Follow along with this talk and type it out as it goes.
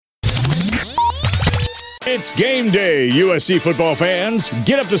It's game day, USC football fans.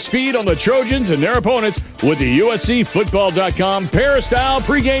 Get up to speed on the Trojans and their opponents with the USCFootball.com Peristyle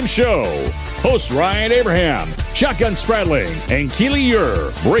pregame show. Host Ryan Abraham, Shotgun Spradling, and Keely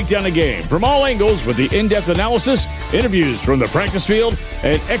Ure break down the game from all angles with the in-depth analysis, interviews from the practice field,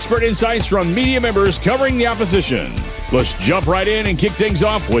 and expert insights from media members covering the opposition. Let's jump right in and kick things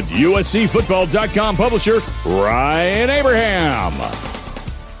off with USCFootball.com publisher Ryan Abraham.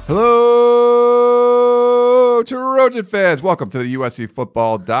 Hello, Trojan fans. Welcome to the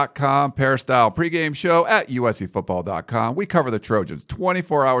USCFootball.com Peristyle pregame show at USCFootball.com. We cover the Trojans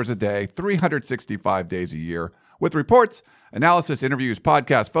 24 hours a day, 365 days a year, with reports, analysis, interviews,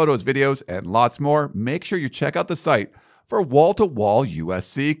 podcasts, photos, videos, and lots more. Make sure you check out the site for wall-to-wall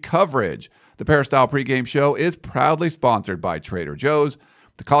USC coverage. The Peristyle pregame show is proudly sponsored by Trader Joe's.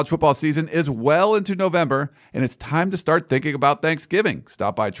 The college football season is well into November, and it's time to start thinking about Thanksgiving.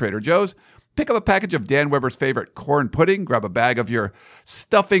 Stop by Trader Joe's, pick up a package of Dan Weber's favorite corn pudding, grab a bag of your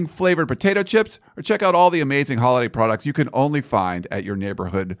stuffing-flavored potato chips, or check out all the amazing holiday products you can only find at your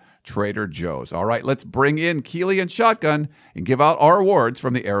neighborhood Trader Joe's. All right, let's bring in Keely and Shotgun and give out our awards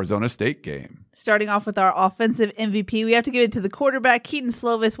from the Arizona State game. Starting off with our offensive MVP, we have to give it to the quarterback, Kedon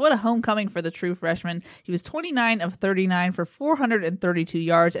Slovis. What a homecoming for the true freshman. He was 29 of 39 for 432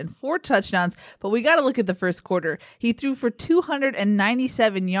 yards and 4 touchdowns, but we got to look at the first quarter. He threw for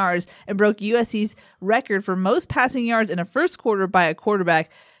 297 yards and broke USC's record for most passing yards in a first quarter by a quarterback.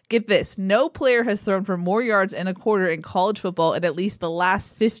 Get this, no player has thrown for more yards in a quarter in college football in at least the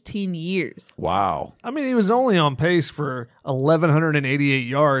last 15 years. Wow. I mean, he was only on pace for 1,188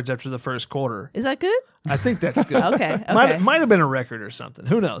 yards after the first quarter. Is that good? I think that's good. Okay. Might have been a record or something.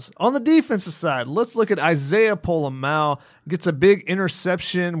 Who knows? On the defensive side, let's look at Isaiah Pola-Mao. Gets a big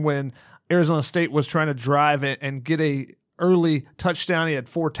interception when Arizona State was trying to drive it and get a early touchdown. He had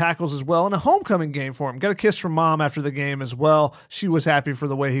 4 tackles as well, and a homecoming game for him. Got a kiss from mom after the game as well. She was happy for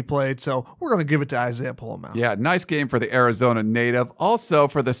the way he played, so we're going to give it to Isaiah Pola-Mao. Yeah, nice game for the Arizona native. Also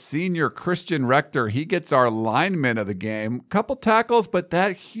for the senior Christian Rector, he gets our lineman of the game. Couple tackles, but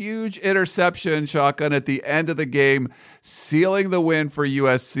that huge interception, Shotgun, at the end of the game, sealing the win for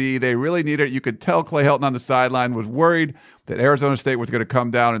USC. They really need it. You could tell Clay Helton on the sideline was worried that Arizona State was going to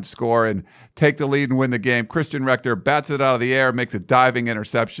come down and score and take the lead and win the game. Christian Rector bats it out of the air, makes a diving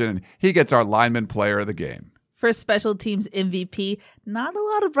interception, and he gets our lineman player of the game. For special teams MVP, not a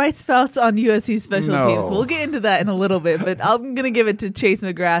lot of bright spots on USC special teams. We'll get into that in a little bit, but I'm going to give it to Chase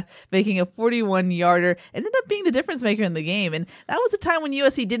McGrath, making a 41-yarder. Ended up being the difference maker in the game, and that was a time when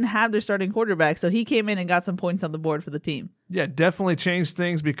USC didn't have their starting quarterback, so he came in and got some points on the board for the team. Yeah, definitely changed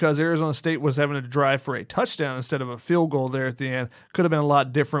things because Arizona State was having to drive for a touchdown instead of a field goal there at the end. Could have been a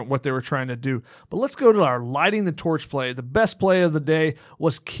lot different what they were trying to do. But let's go to our lighting the torch play. The best play of the day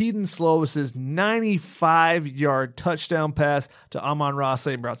was Kedon Slovis's 95-yard touchdown pass to Amon-Ra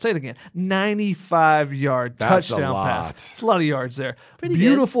St. Brown. Say it again. 95-yard touchdown pass. It's a lot of yards there. Pretty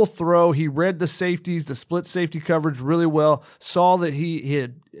Beautiful throw. He read the safeties, the split safety coverage really well. Saw that he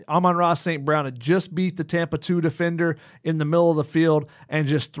had Amon-Ra St. Brown had just beat the Tampa 2 defender in the middle of the field and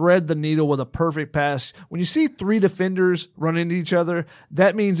just thread the needle with a perfect pass. When you see 3 defenders run into each other,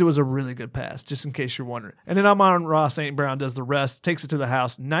 that means it was a really good pass, just in case you're wondering. And then Amon-Ra St. Brown does the rest, takes it to the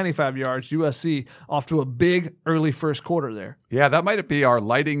house, 95 yards, USC off to a big early first quarter there. Yeah, that might be our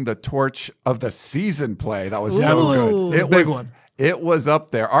lighting the torch of the season play. That was so good. It was a big one. It was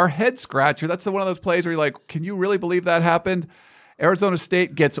up there. Our head scratcher, that's one of those plays where you're like, can you really believe that happened? Arizona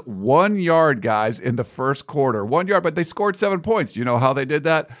State gets 1 yard, guys, in the first quarter. 1 yard, but they scored 7 points. Do you know how they did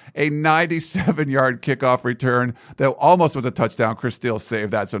that? A 97-yard kickoff return that almost was a touchdown. Chris Steele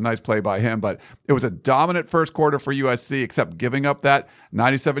saved that, so nice play by him. But it was a dominant first quarter for USC, except giving up that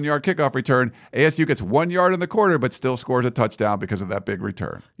 97-yard kickoff return. ASU gets 1 yard in the quarter, but still scores a touchdown because of that big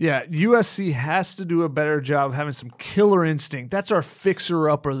return. Yeah, USC has to do a better job of having some killer instinct. That's our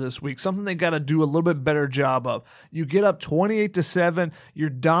fixer-upper this week, something they got to do a little bit better job of. You get up 28-7, you're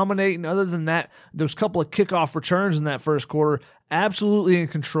dominating. Other than that, those couple of kickoff returns in that first quarter, absolutely in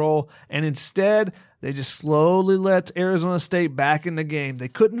control, and instead they just slowly let Arizona State back in the game. They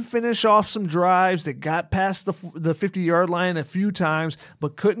couldn't finish off some drives. They got past the 50-yard line a few times,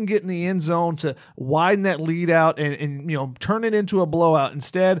 but couldn't get in the end zone to widen that lead out and turn it into a blowout.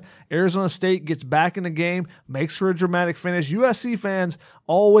 Instead, Arizona State gets back in the game, makes for a dramatic finish. USC fans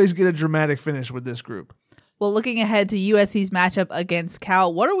always get a dramatic finish with this group. Well, looking ahead to USC's matchup against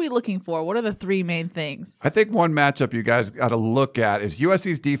Cal, what are we looking for? What are the 3 main things? I think one matchup you guys got to look at is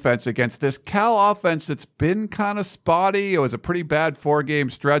USC's defense against this Cal offense that's been kind of spotty. It was a pretty bad 4-game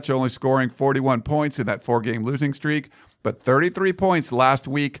stretch, only scoring 41 points in that 4-game losing streak. but 33 points last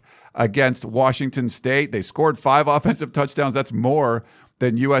week against Washington State. They scored 5 offensive touchdowns. That's more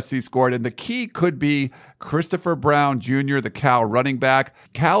than USC scored. And the key could be Christopher Brown Jr., the Cal running back.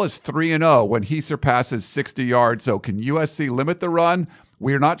 Cal is 3-0 when he surpasses 60 yards. So can USC limit the run?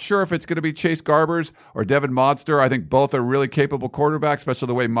 We're not sure if it's going to be Chase Garbers or Devin Monster. I think both are really capable quarterbacks, especially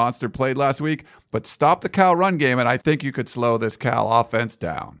the way Monster played last week. But stop the Cal run game, and I think you could slow this Cal offense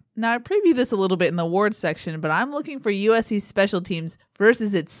down. Now, I previewed this a little bit in the awards section, but I'm looking for USC's special teams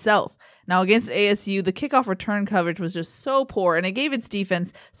versus itself. Now, against ASU, the kickoff return coverage was just so poor, and it gave its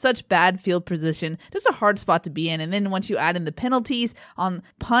defense such bad field position, just a hard spot to be in. And then once you add in the penalties on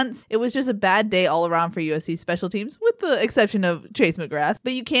punts, it was just a bad day all around for USC's special teams, with the exception of Chase McGrath.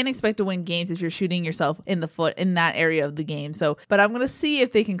 But you can't expect to win games if you're shooting yourself in the foot in that area of the game. But I'm going to see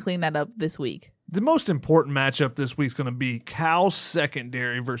if they can clean that up this week. The most important matchup this week is going to be Cal's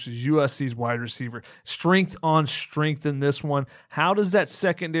secondary versus USC's wide receiver. Strength on strength in this one. How does that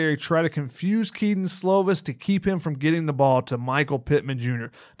secondary try to confuse Kedon Slovis to keep him from getting the ball to Michael Pittman Jr.,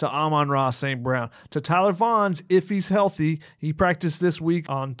 to Amon-Ra St. Brown, to Tyler Vaughns if he's healthy? He practiced this week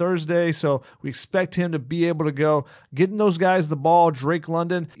on Thursday, so we expect him to be able to go. Getting those guys the ball, Drake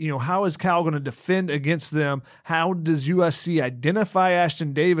London, how is Cal going to defend against them? How does USC identify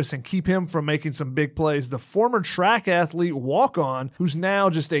Ashton Davis and keep him from making some big plays? The former track athlete walk-on, who's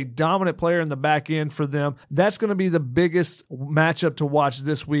now just a dominant player in the back end for them. That's going to be the biggest matchup to watch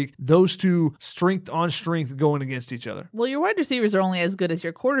this week. Those two strength on strength going against each other. Well, your wide receivers are only as good as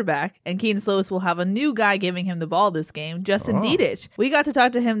your quarterback, and Kedon Slovis will have a new guy giving him the ball this game, Justin Dedich. We got to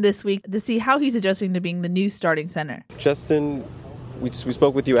talk to him this week to see how he's adjusting to being the new starting center. Justin, we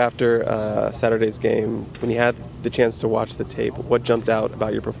spoke with you after Saturday's game. When you had the chance to watch the tape, what jumped out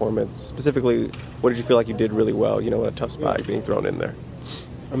about your performance? Specifically, what did you feel like you did really well, in a tough spot being thrown in there?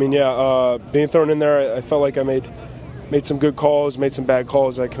 I mean, being thrown in there, I felt like I made some good calls, made some bad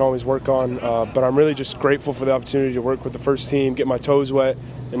calls I can always work on. But I'm really just grateful for the opportunity to work with the first team, get my toes wet,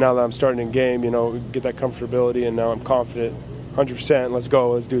 and now that I'm starting in game, get that comfortability, and now I'm confident, 100%, let's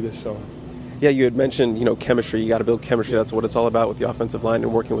go, let's do this. So. Yeah, you had mentioned, chemistry. You got to build chemistry. That's what it's all about with the offensive line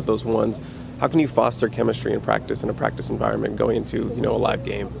and working with those ones. How can you foster chemistry in practice, in a practice environment, going into, a live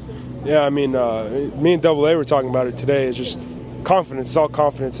game? Yeah, I mean, me and AA were talking about it today. It's just confidence. It's all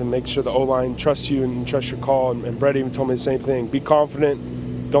confidence, and make sure the O-line trusts you and trusts your call. And Brett even told me the same thing. Be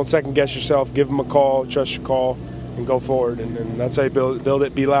confident. Don't second-guess yourself. Give them a call. Trust your call, and go forward. And that's how you build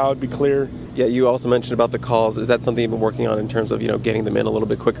it. Be loud. Be clear. Yeah, you also mentioned about the calls. Is that something you've been working on in terms of, getting them in a little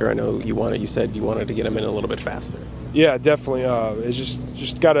bit quicker? I know you said you wanted to get them in a little bit faster. Yeah, definitely. It's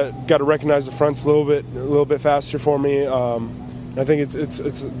just gotta recognize the fronts a little bit faster for me. I think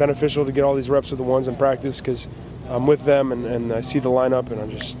it's beneficial to get all these reps with the ones in practice because I'm with them and I see the lineup and I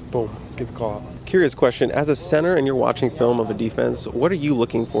just boom, get the call out. Curious question: as a center and you're watching film of a defense, what are you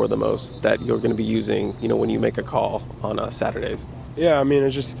looking for the most that you're going to be using? When you make a call on Saturdays. Yeah, I mean,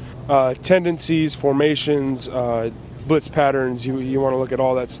 it's just tendencies, formations, blitz patterns. You want to look at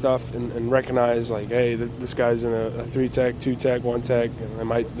all that stuff and recognize, like, hey, this guy's in a 3-tech, 2-tech, 1-tech, and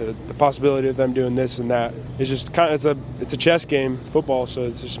the possibility of them doing this and that. It's just it's a chess game, football, so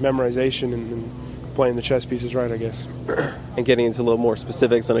it's just memorization and playing the chess pieces right, I guess. And getting into a little more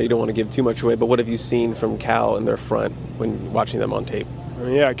specifics, I know you don't want to give too much away, but what have you seen from Cal in their front when watching them on tape? I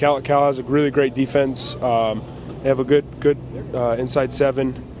mean, yeah, Cal has a really great defense. They have a good inside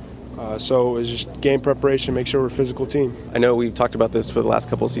 7. So it's just game preparation, make sure we're a physical team. I know we've talked about this for the last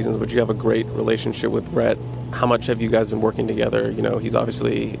couple of seasons, but you have a great relationship with Brett. How much have you guys been working together? He's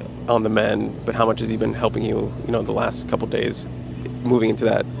obviously on the mend, but how much has he been helping you, the last couple of days moving into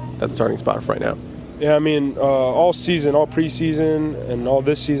that starting spot right now? Yeah, I mean, all season, all preseason, and all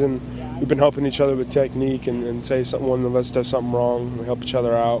this season, we've been helping each other with technique and say something, one of us does something wrong, we help each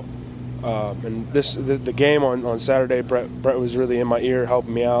other out. And the game on Saturday, Brett was really in my ear,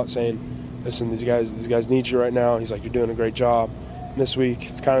 helping me out, saying, "Listen, these guys need you right now." He's like, "You're doing a great job." And this week,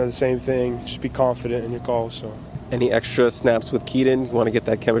 it's kind of the same thing. Just be confident in your calls. So. Any extra snaps with Kedon? You want to get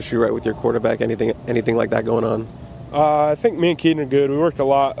that chemistry right with your quarterback? Anything like that going on? I think me and Kedon are good. We worked a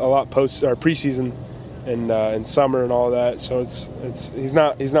lot post or preseason and summer and all that. So he's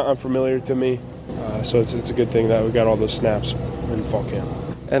not unfamiliar to me. So it's a good thing that we got all those snaps in fall camp.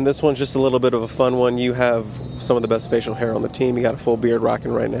 And this one's just a little bit of a fun one. You have some of the best facial hair on the team. You got a full beard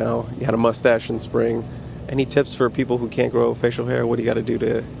rocking right now. You had a mustache in spring. Any tips for people who can't grow facial hair? What do you got to do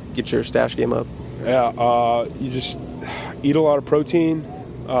to get your stash game up? Yeah, you just eat a lot of protein,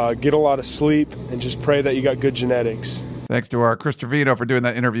 get a lot of sleep, and just pray that you got good genetics. Thanks to our Chris Trevino for doing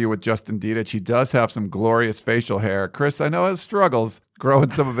that interview with Justin Dedich. He does have some glorious facial hair. Chris, I know, has struggles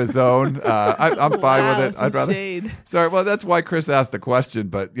growing some of his own. I'm fine with it. I'd rather. Shade. Sorry, well, that's why Chris asked the question.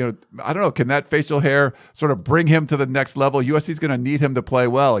 But I don't know. Can that facial hair sort of bring him to the next level? USC's going to need him to play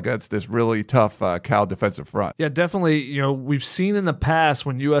well against this really tough Cal defensive front. Yeah, definitely. We've seen in the past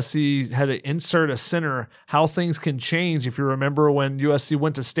when USC had to insert a center how things can change. If you remember when USC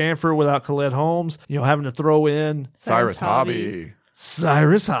went to Stanford without Khaled Holmes, having to throw in Cyrus Hobby.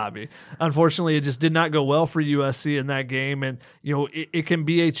 Unfortunately, it just did not go well for USC in that game. And, it can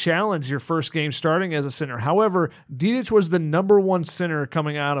be a challenge your first game starting as a center. However, Dedich was the number one center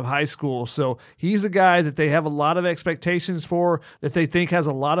coming out of high school. So he's a guy that they have a lot of expectations for, that they think has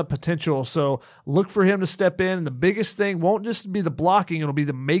a lot of potential. So look for him to step in. And the biggest thing won't just be the blocking. It'll be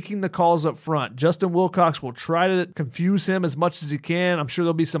the making the calls up front. Justin Wilcox will try to confuse him as much as he can. I'm sure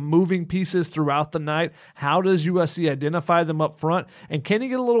there'll be some moving pieces throughout the night. How does USC identify them up front? And can he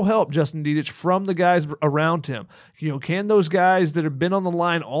get a little help, Justin Dedich, from the guys around him? Can those guys that have been on the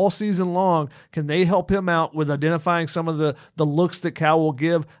line all season long, can they help him out with identifying some of the looks that Cal will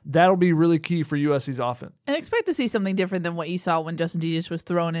give? That'll be really key for USC's offense. And expect to see something different than what you saw when Justin Dedich was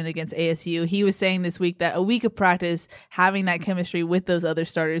thrown in against ASU. He was saying this week that a week of practice, having that chemistry with those other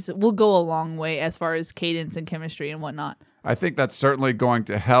starters, will go a long way as far as cadence and chemistry and whatnot. I think that's certainly going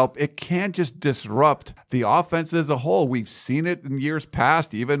to help. It can't just disrupt the offense as a whole. We've seen it in years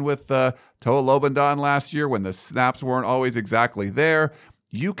past, even with Toa Lobendon last year when the snaps weren't always exactly there.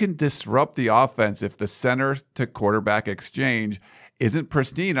 You can disrupt the offense if the center to quarterback exchange isn't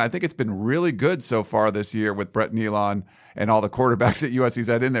pristine. I think it's been really good so far this year with Brett Nealon and all the quarterbacks that USC's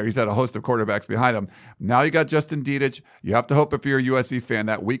had in there. He's had a host of quarterbacks behind him. Now you got Justin Dedich. You have to hope, if you're a USC fan,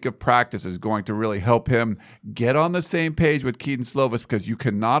 that week of practice is going to really help him get on the same page with Keaton Slovis, because you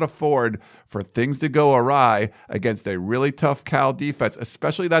cannot afford for things to go awry against a really tough Cal defense,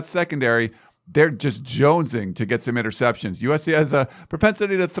 especially that secondary. They're just jonesing to get some interceptions. USC has a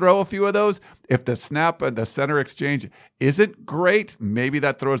propensity to throw a few of those. If the snap and the center exchange isn't great, maybe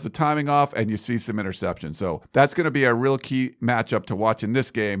that throws the timing off and you see some interceptions. So that's going to be a real key matchup to watch in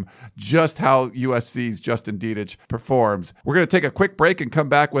this game, just how USC's Justin Dedich performs. We're going to take a quick break and come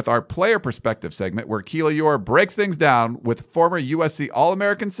back with our player perspective segment, where Keely Eure breaks things down with former USC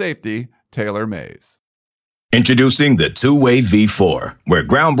All-American safety Taylor Mays. Introducing the Two-Way V4, where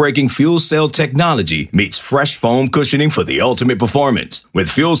groundbreaking fuel cell technology meets fresh foam cushioning for the ultimate performance. With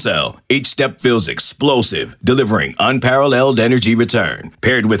Fuel Cell, each step feels explosive, delivering unparalleled energy return.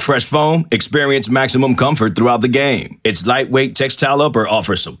 Paired with fresh foam, experience maximum comfort throughout the game. Its lightweight textile upper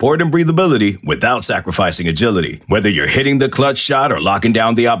offers support and breathability without sacrificing agility. Whether you're hitting the clutch shot or locking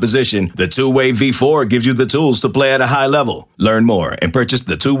down the opposition, the Two-Way V4 gives you the tools to play at a high level. Learn more and purchase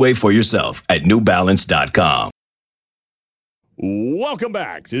the Two-Way for yourself at newbalance.com. Welcome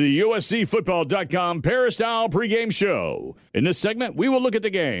back to the USCFootball.com Peristyle pregame show. In this segment, we will look at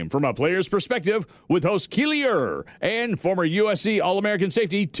the game from a player's perspective with host Keely Eure and former USC All-American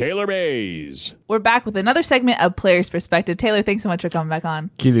safety Taylor Mays. We're back with another segment of Player's Perspective. Taylor, thanks so much for coming back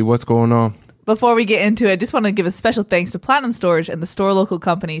on. Keely, what's going on? Before we get into it, I just want to give a special thanks to Platinum Storage and the store local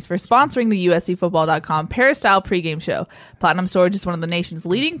companies for sponsoring the USCFootball.com Peristyle pregame show. Platinum Storage is one of the nation's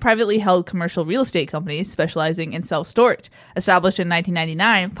leading privately held commercial real estate companies specializing in self-storage. Established in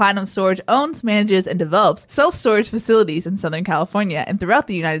 1999, Platinum Storage owns, manages, and develops self-storage facilities in Southern California and throughout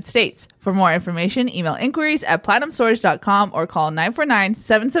the United States. For more information, email inquiries at platinumstorage.com or call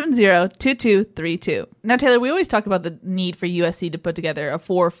 949-770-2232. Now, Taylor, we always talk about the need for USC to put together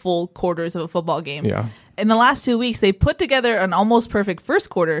 4 full quarters of a football game. Yeah. In the last 2 weeks, they put together an almost perfect first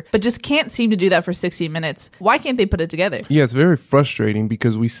quarter, but just can't seem to do that for 60 minutes. Why can't they put it together? Yeah, it's very frustrating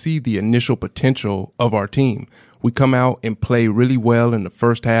because we see the initial potential of our team. We come out and play really well in the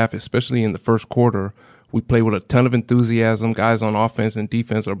first half, especially in the first quarter. We play with a ton of enthusiasm. Guys on offense and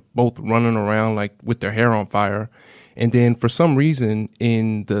defense are both running around like with their hair on fire. And then for some reason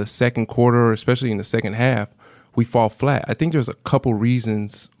in the second quarter, especially in the second half, we fall flat. I think there's a couple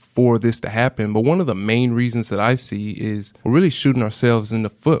reasons for this to happen, but one of the main reasons that I see is we're really shooting ourselves in the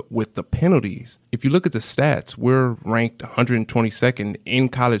foot with the penalties. If you look at the stats, we're ranked 122nd in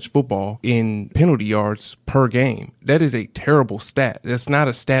college football in penalty yards per game. That is a terrible stat. That's not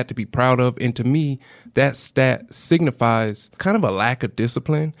a stat to be proud of, and to me, that stat signifies kind of a lack of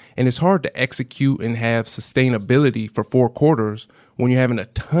discipline, and it's hard to execute and have sustainability for 4 quarters when you're having a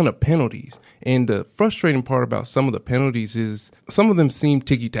ton of penalties. And the frustrating part about some of the penalties is some of them seem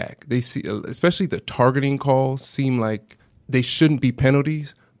ticky-tack. They see, especially the targeting calls, seem like they shouldn't be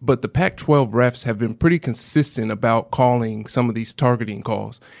penalties, But the Pac-12 refs have been pretty consistent about calling some of these targeting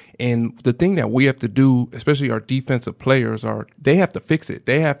calls. And the thing that we have to do, especially our defensive players, they have to fix it.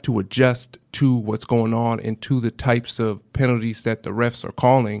 They have to adjust to what's going on and to the types of penalties that the refs are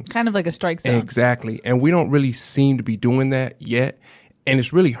calling. Kind of like a strike zone. Exactly. And we don't really seem to be doing that yet. And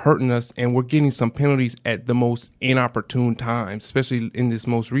it's really hurting us, and we're getting some penalties at the most inopportune times, especially in this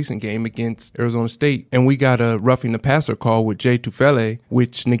most recent game against Arizona State. And we got a roughing the passer call with Jay Tufele,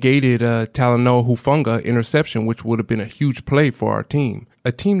 which negated a Talanoa Hufanga interception, which would have been a huge play for our team.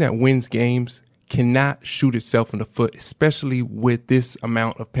 A team that wins games cannot shoot itself in the foot, especially with this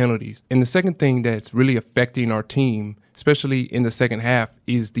amount of penalties. And the second thing that's really affecting our team, especially in the second half,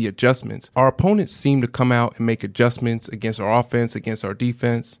 is the adjustments. Our opponents seem to come out and make adjustments against our offense, against our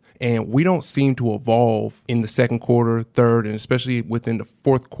defense, and we don't seem to evolve in the second quarter, third, and especially within the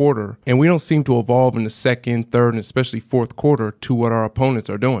fourth quarter. And we don't seem to evolve in the second, third, and especially fourth quarter to what our opponents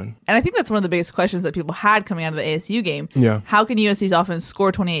are doing. And I think that's one of the biggest questions that people had coming out of the ASU game. Yeah. How can USC's offense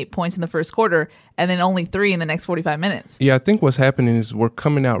score 28 points in the first quarter and then only 3 in the next 45 minutes? Yeah, I think what's happening is we're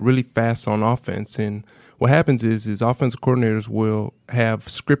coming out really fast on offense, and what happens is offensive coordinators will have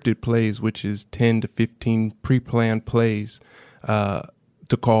scripted plays, which is 10 to 15 pre-planned plays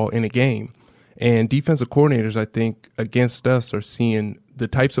to call in a game. And defensive coordinators, I think, against us are seeing the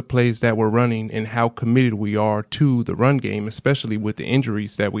types of plays that we're running and how committed we are to the run game, especially with the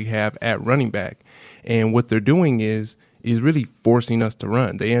injuries that we have at running back. And what they're doing is really forcing us to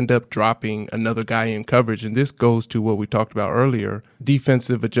run. They end up dropping another guy in coverage, and this goes to what we talked about earlier,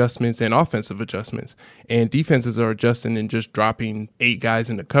 defensive adjustments and offensive adjustments. And defenses are adjusting and just dropping 8 guys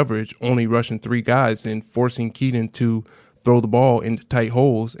into coverage, only rushing 3 guys and forcing Keaton to throw the ball into tight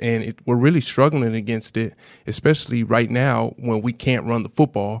holes, and we're really struggling against it, especially right now when we can't run the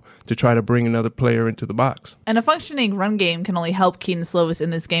football to try to bring another player into the box. And a functioning run game can only help Keaton Slovis in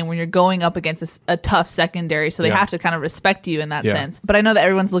this game when you're going up against a tough secondary, so they have to kind of respect you in that sense. But I know that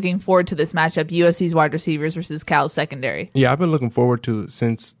everyone's looking forward to this matchup, USC's wide receivers versus Cal's secondary. Yeah, I've been looking forward to it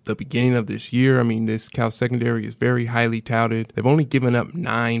since the beginning of this year. I mean, this Cal secondary is very highly touted. They've only given up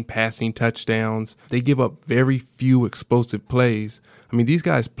 9 passing touchdowns. They give up very few explosive plays. I mean, these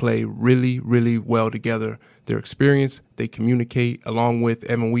guys play really, really well together. They're experienced. They communicate along with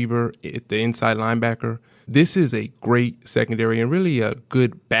Evan Weaver, the inside linebacker. This is a great secondary and really a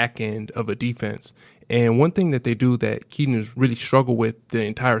good back end of a defense. And one thing that they do that Keaton has really struggled with the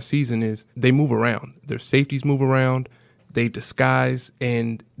entire season is they move around. Their safeties move around. They disguise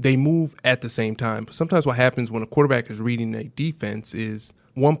and they move at the same time. Sometimes what happens when a quarterback is reading a defense is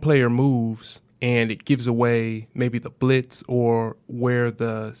one player moves and it gives away maybe the blitz or where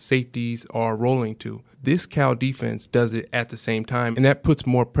the safeties are rolling to. This Cal defense does it at the same time, and that puts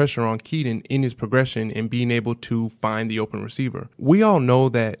more pressure on Keaton in his progression and being able to find the open receiver. We all know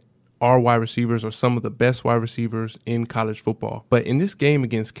that our wide receivers are some of the best wide receivers in college football. But in this game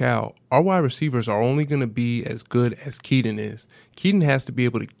against Cal, our wide receivers are only going to be as good as Keaton is. Keaton has to be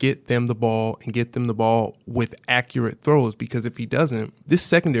able to get them the ball and get them the ball with accurate throws, because if he doesn't, this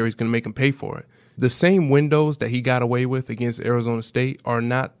secondary is going to make him pay for it. The same windows that he got away with against Arizona State are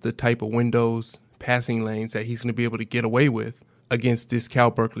not the type of windows, passing lanes that he's going to be able to get away with against this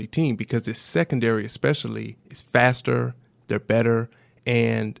Cal Berkeley team, because this secondary especially is faster, they're better,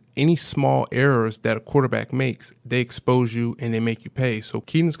 and any small errors that a quarterback makes, they expose you and they make you pay. So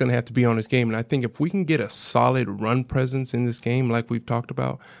Keaton's going to have to be on his game. And I think if we can get a solid run presence in this game, like we've talked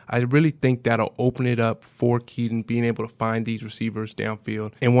about, I really think that'll open it up for Keaton being able to find these receivers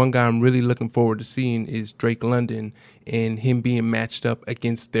downfield. And one guy I'm really looking forward to seeing is Drake London and him being matched up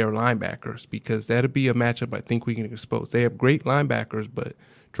against their linebackers, because that'll be a matchup I think we can expose. They have great linebackers, but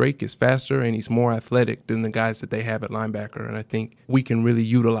Drake is faster and he's more athletic than the guys that they have at linebacker, and I think we can really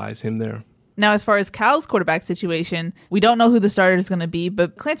utilize him there. Now, as far as Cal's quarterback situation, we don't know who the starter is going to be,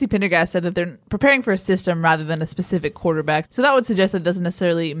 but Clancy Pendergast said that they're preparing for a system rather than a specific quarterback. So that would suggest that it doesn't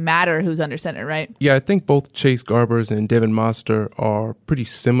necessarily matter who's under center, right? Yeah, I think both Chase Garbers and Devin Monster are pretty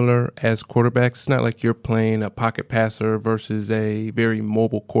similar as quarterbacks. It's not like you're playing a pocket passer versus a very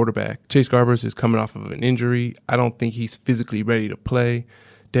mobile quarterback. Chase Garbers is coming off of an injury. I don't think he's physically ready to play.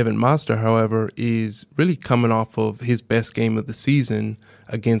 Devin Monster, however, is really coming off of his best game of the season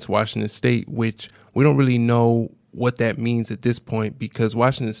against Washington State, which we don't really know what that means at this point, because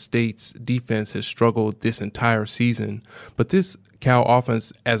Washington State's defense has struggled this entire season. But this Cal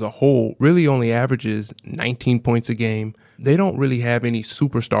offense as a whole really only averages 19 points a game. They don't really have any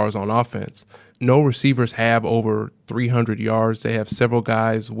superstars on offense. No receivers have over 300 yards. They have several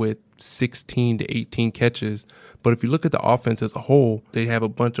guys with 16 to 18 catches. But if you look at the offense as a whole, they have a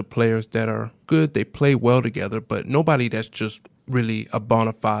bunch of players that are good. They play well together, but nobody that's just really a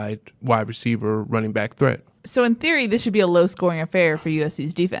bona fide wide receiver running back threat. So in theory, this should be a low-scoring affair for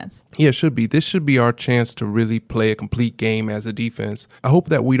USC's defense. Yeah, it should be. This should be our chance to really play a complete game as a defense. I hope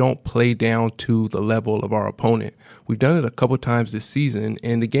that we don't play down to the level of our opponent. We've done it a couple times this season,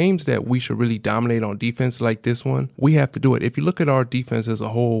 and the games that we should really dominate on defense like this one, we have to do it. If you look at our defense as a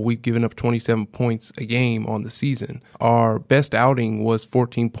whole, we've given up 27 points a game on the season. Our best outing was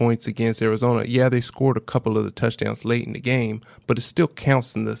 14 points against Arizona. Yeah, they scored a couple of the touchdowns late in the game, but it still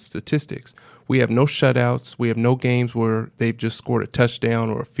counts in the statistics. We have no shutouts. We have no games where they've just scored a touchdown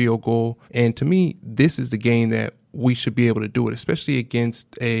or a field goal. And to me, this is the game that we should be able to do it, especially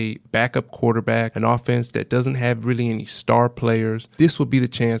against a backup quarterback, an offense that doesn't have really any star players. This will be the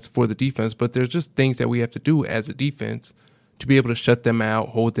chance for the defense, but there's just things that we have to do as a defense to be able to shut them out,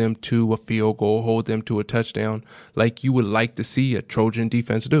 hold them to a field goal, hold them to a touchdown, like you would like to see a Trojan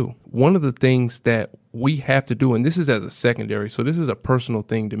defense do. One of the things that we have to do, and this is as a secondary, so this is a personal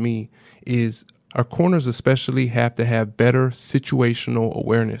thing to me, is our corners especially have to have better situational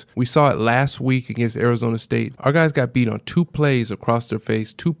awareness. We saw it last week against Arizona State. Our guys got beat on 2 plays across their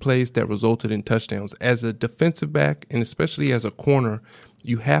face, 2 plays that resulted in touchdowns. As a defensive back, and especially as a corner,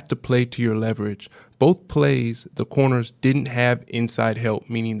 you have to play to your leverage. Both plays, the corners didn't have inside help,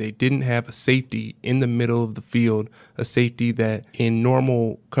 meaning they didn't have a safety in the middle of the field, a safety that in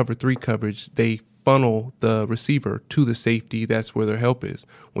normal cover 3 coverage, they funnel the receiver to the safety. That's where their help is.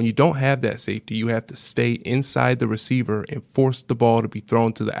 When you don't have that safety, you have to stay inside the receiver and force the ball to be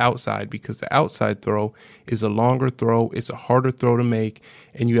thrown to the outside, because the outside throw is a longer throw, it's a harder throw to make,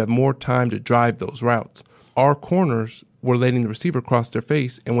 and you have more time to drive those routes. Our corners were letting the receiver cross their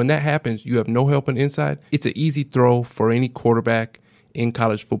face, and when that happens, you have no help on the inside. It's an easy throw for any quarterback in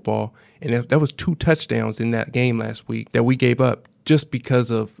college football, and that was 2 touchdowns in that game last week that we gave up just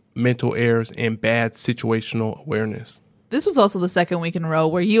because of mental errors and bad situational awareness. This was also the second week in a row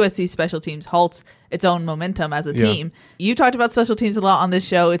where USC special teams halts its own momentum as a team. You talked about special teams a lot on this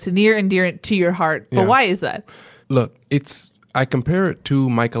show. It's near and dear to your heart. But why is that? Look, I compare it to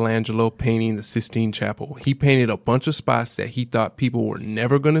Michelangelo painting the Sistine Chapel. He painted a bunch of spots that he thought people were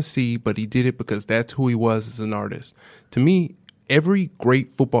never going to see, but he did it because that's who he was as an artist. To me, every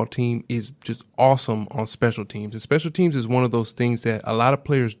great football team is just awesome on special teams. And special teams is one of those things that a lot of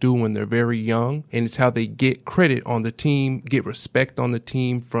players do when they're very young, and it's how they get credit on the team, get respect on the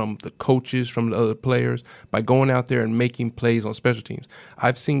team from the coaches, from the other players, by going out there and making plays on special teams.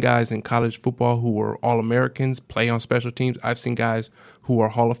 I've seen guys in college football who are All-Americans play on special teams. I've seen guys who are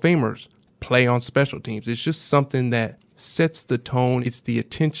Hall of Famers play on special teams. It's just something that sets the tone. It's the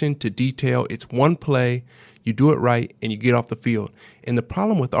attention to detail. It's one play. You do it right, and you get off the field. And the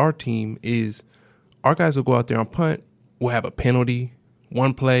problem with our team is our guys will go out there on punt, we'll have a penalty,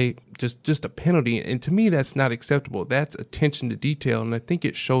 one play, just a penalty. And to me, that's not acceptable. That's attention to detail, and I think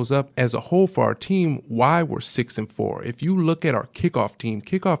it shows up as a whole for our team why we're 6-4. If you look at our kickoff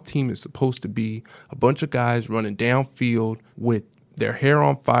team is supposed to be a bunch of guys running downfield with their hair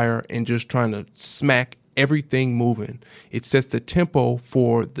on fire and just trying to smack everything moving. It sets the tempo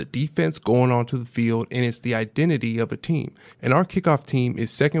for the defense going onto the field, and it's the identity of a team. And our kickoff team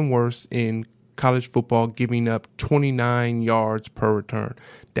is second worst in college football, giving up 29 yards per return.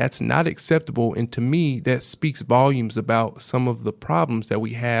 That's not acceptable, and to me, that speaks volumes about some of the problems that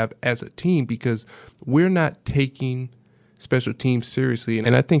we have as a team, because we're not taking special teams seriously.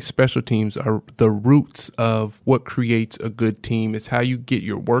 And I think special teams are the roots of what creates a good team. It's how you get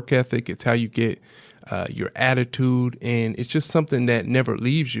your work ethic. It's how you get your attitude, and it's just something that never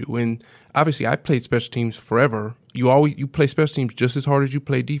leaves you. And obviously, I played special teams forever. You play special teams just as hard as you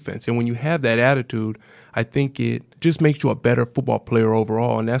play defense, and when you have that attitude, I think it just makes you a better football player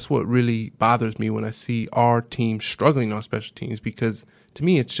overall. And that's what really bothers me when I see our team struggling on special teams, because to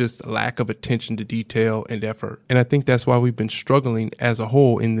me, it's just a lack of attention to detail and effort. And I think that's why we've been struggling as a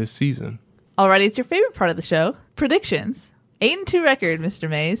whole in this season. Alrighty, it's your favorite part of the show, predictions. 8-2 record, Mr.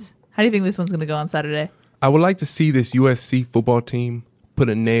 Mays. How do you think this one's going to go on Saturday? I would like to see this USC football team put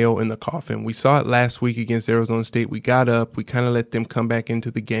a nail in the coffin. We saw it last week against Arizona State. We got up, we kind of let them come back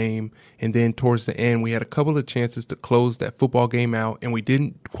into the game, and then towards the end, we had a couple of chances to close that football game out, and we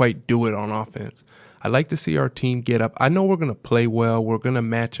didn't quite do it on offense. I'd like to see our team get up. I know we're going to play well. We're going to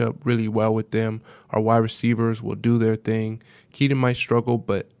match up really well with them. Our wide receivers will do their thing. Keaton might struggle,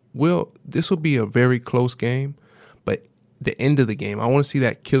 but this will be a very close game. But the end of the game, I want to see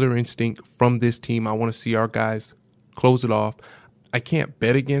that killer instinct from this team. I want to see our guys close it off. I can't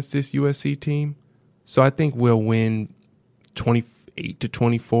bet against this USC team, so I think we'll win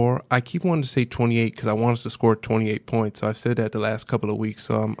 28-24. I keep wanting to say 28 because I want us to score 28 points. So I've said that the last couple of weeks,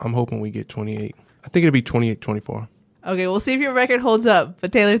 so I'm hoping we get 28. I think it'll be 28-24. Okay, we'll see if your record holds up.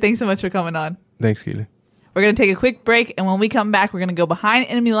 But Taylor, thanks so much for coming on. Thanks, Keely. We're going to take a quick break, and when we come back, we're going to go behind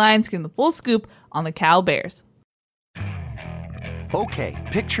enemy lines, getting the full scoop on the Cal Bears. Okay,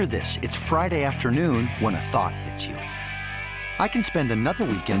 picture this. It's Friday afternoon when a thought hits you. I can spend another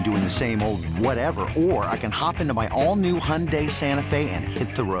weekend doing the same old whatever, or I can hop into my all-new Hyundai Santa Fe and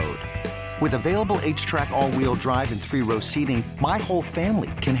hit the road. With available H-Track all-wheel drive and 3-row seating, my whole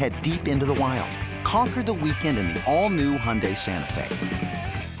family can head deep into the wild. Conquer the weekend in the all-new Hyundai Santa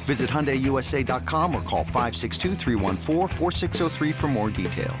Fe. Visit HyundaiUSA.com or call 562-314-4603 for more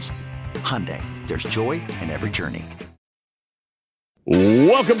details. Hyundai, there's joy in every journey.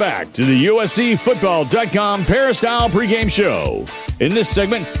 Welcome back to the USCFootball.com Peristyle pregame show. In this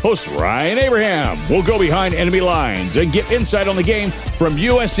segment, host Ryan Abraham will go behind enemy lines and get insight on the game from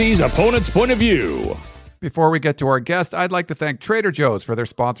USC's opponent's point of view. Before we get to our guest, I'd like to thank Trader Joe's for their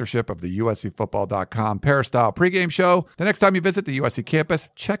sponsorship of the USCFootball.com Peristyle pregame show. The next time you visit the USC campus,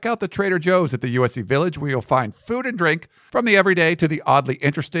 check out the Trader Joe's at the USC Village, where you'll find food and drink from the everyday to the oddly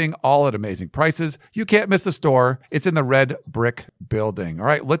interesting, all at amazing prices. You can't miss the store. It's in the red brick building. All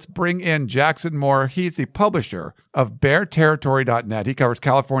right, let's bring in Jackson Moore. He's the publisher of BearTerritory.net. He covers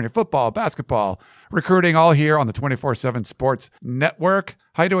California football, basketball, recruiting, all here on the 24/7 Sports Network.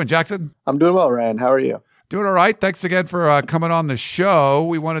 How you doing, Jackson? I'm doing well, Ryan. How are you? Doing all right. Thanks again for coming on the show.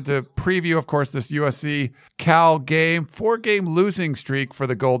 We wanted to preview, of course, this USC-Cal game, 4-game losing streak for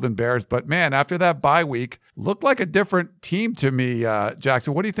the Golden Bears. But, man, after that bye week, looked like a different team to me,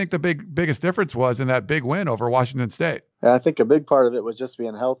 Jackson. What do you think the biggest difference was in that big win over Washington State? I think a big part of it was just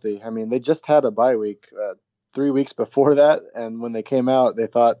being healthy. I mean, they just had a bye week 3 weeks before that, and when they came out, they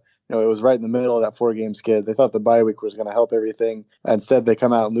thought, it was right in the middle of that 4-game skid. They thought the bye week was going to help everything. Instead, they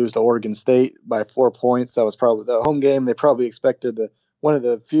come out and lose to Oregon State by 4 points. That was probably the home game. They probably expected one of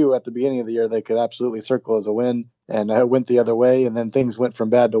the few at the beginning of the year they could absolutely circle as a win, and it went the other way. And then things went from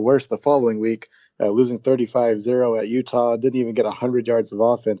bad to worse the following week, losing 35-0 at Utah. Didn't even get 100 yards of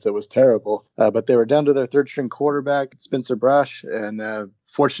offense. It was terrible. But they were down to their third-string quarterback, Spencer Brash, and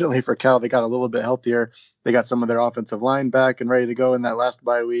fortunately for Cal, they got a little bit healthier. They got some of their offensive line back and ready to go in that last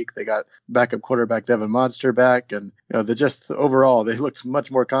bye week. They got backup quarterback Devin Monster back. And overall, they looked much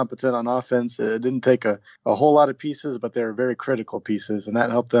more competent on offense. It didn't take a whole lot of pieces, but they were very critical pieces. And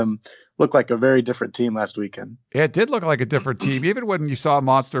that helped them look like a very different team last weekend. It did look like a different team. Even when you saw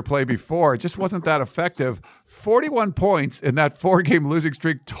Monster play before, it just wasn't that effective. 41 points in that 4-game losing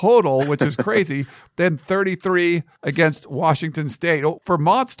streak total, which is crazy. Then 33 against Washington State. For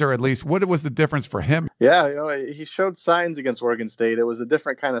Monster, at least, what was the difference for him? Yeah, he showed signs against Oregon State. It was a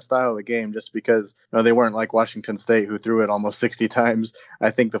different kind of style of the game just because they weren't like Washington State, who threw it almost 60 times.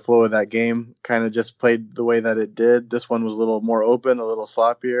 I think the flow of that game kind of just played the way that it did. This one was a little more open, a little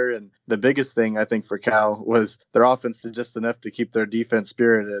sloppier. And the biggest thing, I think, for Cal was their offense did just enough to keep their defense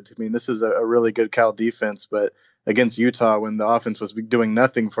spirited. I mean, this is a really good Cal defense, but against Utah, when the offense was doing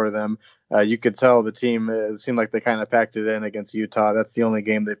nothing for them, you could tell the team, it seemed like they kind of packed it in against Utah. That's the only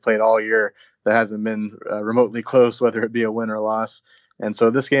game they've played all year that hasn't been remotely close, whether it be a win or loss. And so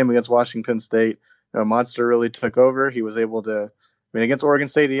this game against Washington State, Monster really took over. He was able to, against Oregon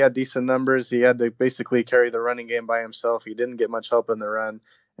State, he had decent numbers. He had to basically carry the running game by himself. He didn't get much help in the run.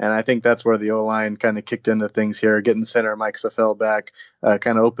 And I think that's where the O-line kind of kicked into things here. Getting center Mike Safell back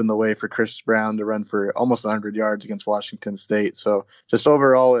kind of opened the way for Chris Brown to run for almost 100 yards against Washington State. So just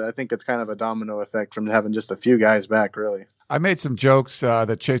overall, I think it's kind of a domino effect from having just a few guys back, really. I made some jokes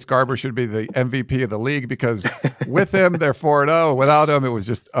that Chase Garber should be the MVP of the league because with him, they're 4-0. Without him, it was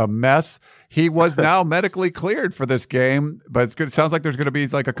just a mess. He was now medically cleared for this game, but it sounds like there's going to be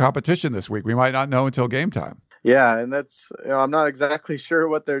like a competition this week. We might not know until game time. Yeah, and that's, I'm not exactly sure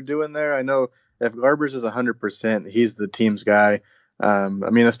what they're doing there. I know if Garbers is 100%, he's the team's guy.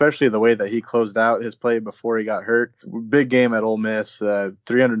 Especially the way that he closed out his play before he got hurt. Big game at Ole Miss,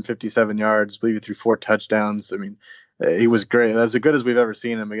 357 yards, I believe he threw 4 touchdowns. He was great. That's as good as we've ever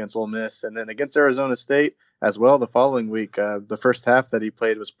seen him against Ole Miss. And then against Arizona State as well the following week, the first half that he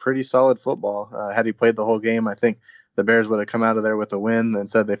played was pretty solid football. Had he played the whole game, I think the Bears would have come out of there with a win.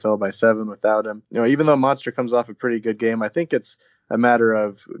 Instead, they fell by 7 without him. Even though Monster comes off a pretty good game, I think it's a matter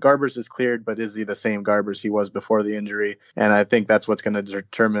of Garbers is cleared, but is he the same Garbers he was before the injury? And I think that's what's going to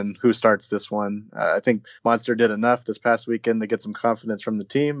determine who starts this one. I think Monster did enough this past weekend to get some confidence from the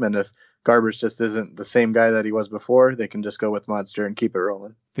team. And if Garbers just isn't the same guy that he was before, they can just go with Monster and keep it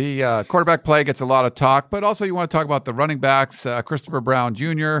rolling. The quarterback play gets a lot of talk, but also you want to talk about the running backs. Christopher Brown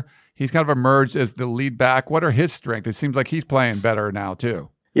Jr., he's kind of emerged as the lead back. What are his strengths? It seems like he's playing better now, too.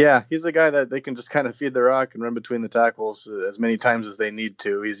 Yeah, he's the guy that they can just kind of feed the rock and run between the tackles as many times as they need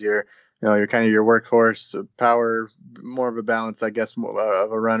to. He's your you're kind of your workhorse, power, more of a balance, I guess, more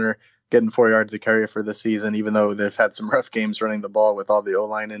of a runner, getting 4 yards a carry for the season, even though they've had some rough games running the ball with all the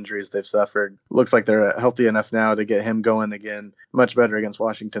O-line injuries they've suffered. Looks like they're healthy enough now to get him going again. Much better against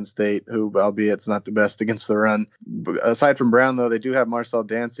Washington State, who, albeit it's not the best against the run. Aside from Brown, though, they do have Marcel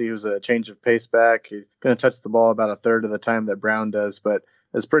Dancy, who's a change of pace back. He's going to touch the ball about a third of the time that Brown does, but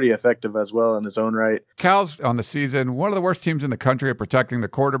is pretty effective as well in his own right. Cal's on the season, one of the worst teams in the country at protecting the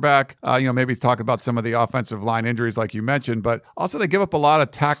quarterback. Maybe talk about some of the offensive line injuries like you mentioned, but also they give up a lot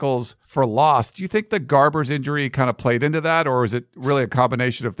of tackles for loss. Do you think the Garbers injury kind of played into that, or is it really a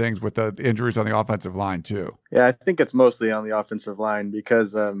combination of things with the injuries on the offensive line too? Yeah, I think it's mostly on the offensive line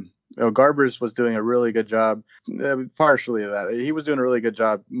because Garbers was doing a really good job, partially of that. He was doing a really good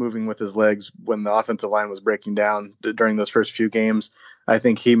job moving with his legs when the offensive line was breaking down during those first few games. I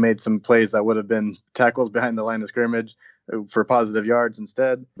think he made some plays that would have been tackles behind the line of scrimmage for positive yards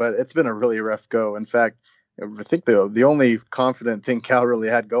instead. But it's been a really rough go. In fact, I think the only confident thing Cal really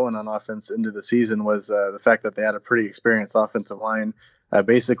had going on offense into the season was the fact that they had a pretty experienced offensive line.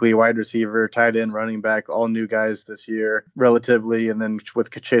 Basically wide receiver, tight end, running back, all new guys this year relatively. And then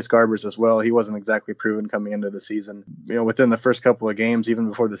with Chase Garbers as well, he wasn't exactly proven coming into the season. Within the first couple of games, even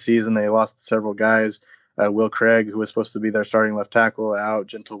before the season, they lost several guys. Will Craig, who was supposed to be their starting left tackle, out.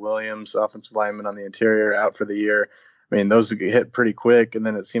 Gentle Williams, offensive lineman on the interior, out for the year. I mean, those hit pretty quick. And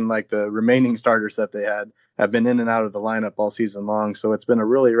then it seemed like the remaining starters that they had have been in and out of the lineup all season long. So it's been a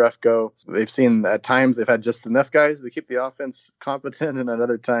really rough go. They've seen at times they've had just enough guys to keep the offense competent, and at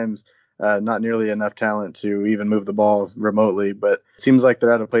other times not nearly enough talent to even move the ball remotely. But it seems like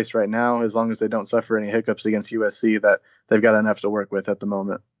they're at a place right now, as long as they don't suffer any hiccups against USC, that they've got enough to work with at the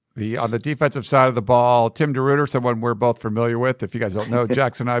moment. On the defensive side of the ball, Tim DeRuyter, someone we're both familiar with. If you guys don't know,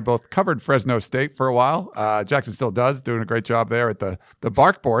 Jackson and I both covered Fresno State for a while. Jackson still does, doing a great job there at the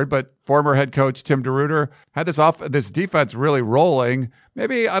Barkboard. But former head coach Tim DeRuyter had this defense really rolling.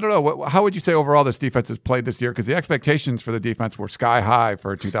 Maybe, I don't know, how would you say overall this defense has played this year? Because the expectations for the defense were sky high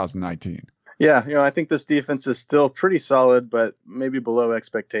for 2019. Yeah, I think this defense is still pretty solid, but maybe below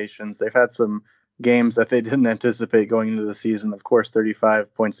expectations. They've had some games that they didn't anticipate going into the season. Of course,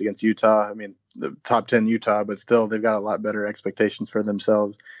 35 points against Utah. I mean, the top 10 Utah, but still they've got a lot better expectations for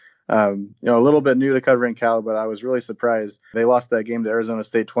themselves. A little bit new to covering Cal, but I was really surprised. They lost that game to Arizona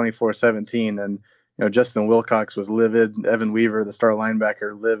State 24-17, and Justin Wilcox was livid. Evan Weaver, the star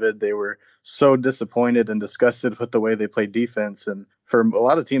linebacker, livid. They were so disappointed and disgusted with the way they played defense. And for a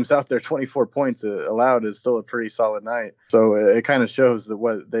lot of teams out there, 24 points allowed is still a pretty solid night. So it kind of shows that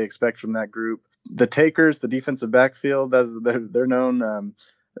what they expect from that group. The Takers, the defensive backfield, as they're known,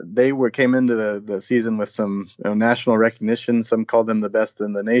 they came into the season with some national recognition. Some called them the best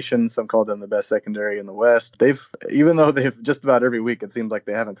in the nation. Some called them the best secondary in the West. Even though they've just about every week, it seems like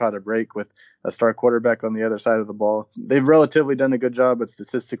they haven't caught a break with a star quarterback on the other side of the ball. They've relatively done a good job, but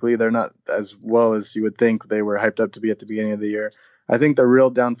statistically, they're not as well as you would think they were hyped up to be at the beginning of the year. I think the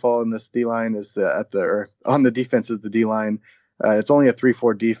real downfall in this D-line is on the defense is the D-line. It's only a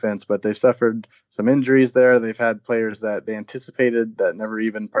 3-4 defense, but they've suffered some injuries there. They've had players that they anticipated that never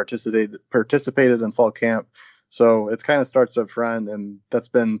even participated in fall camp. So it kind of starts up front, and that's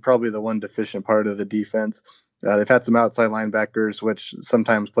been probably the one deficient part of the defense. They've had some outside linebackers, which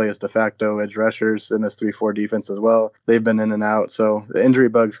sometimes play as de facto edge rushers in this 3-4 defense as well. They've been in and out, so the injury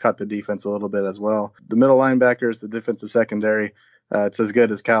bugs caught the defense a little bit as well. The middle linebackers, the defensive secondary, it's as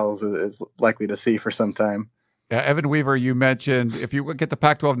good as Cal is likely to see for some time. Yeah, Evan Weaver, you mentioned, if you get the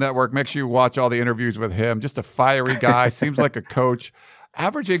Pac-12 Network, make sure you watch all the interviews with him. Just a fiery guy, seems like a coach,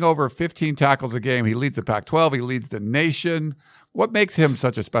 averaging over 15 tackles a game. He leads the Pac-12. He leads the nation. What makes him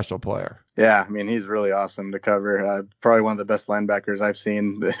such a special player? Yeah, I mean, he's really awesome to cover. Probably one of the best linebackers I've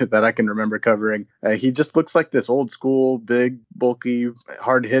seen that I can remember covering. He just looks like this old school, big, bulky,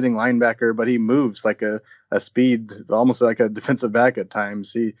 hard-hitting linebacker, but he moves like a speed, almost like a defensive back at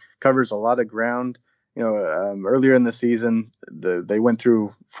times. He covers a lot of ground. Earlier in the season, they went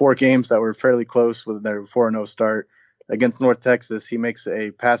through 4 games that were fairly close with their 4-0 start. Against North Texas, he makes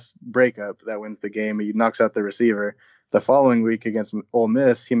a pass breakup that wins the game. He knocks out the receiver. The following week against Ole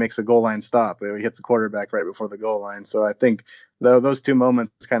Miss, he makes a goal line stop. He hits the quarterback right before the goal line. So I think those 2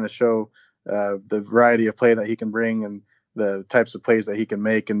 moments kind of show the variety of play that he can bring and the types of plays that he can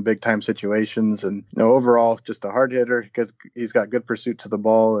make in big time situations. And overall, just a hard hitter because he's got good pursuit to the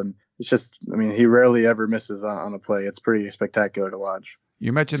ball. And it's just, he rarely ever misses on a play. It's pretty spectacular to watch.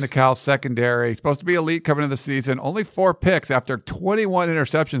 You mentioned the Cal secondary, supposed to be elite coming into the season. Only 4 picks after 21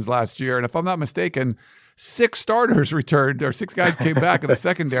 interceptions last year. And if I'm not mistaken, 6 starters returned, or 6 guys came back in the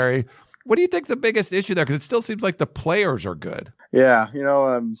secondary. What do you think the biggest issue there? Because it still seems like the players are good. Yeah,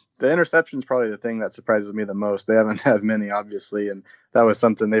 the interception is probably the thing that surprises me the most. They haven't had many, obviously, and that was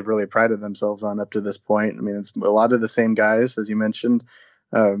something they've really prided themselves on up to this point. I mean, it's a lot of the same guys, as you mentioned.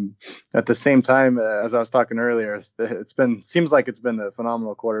 At the same time, as I was talking earlier, seems like it's been a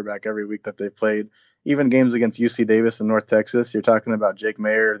phenomenal quarterback every week that they've played. Even games against UC Davis and North Texas, you're talking about Jake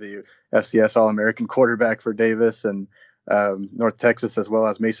Mayer, the FCS All-American quarterback for Davis, and North Texas, as well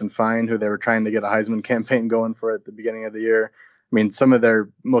as Mason Fine, who they were trying to get a Heisman campaign going for at the beginning of the year. I mean, some of their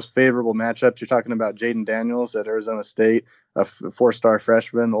most favorable matchups, you're talking about Jaden Daniels at Arizona State, a four-star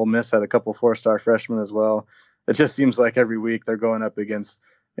freshman. Ole Miss had a couple four-star freshmen as well. It just seems like every week they're going up against,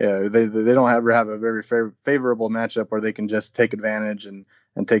 they don't ever have a very favorable matchup where they can just take advantage and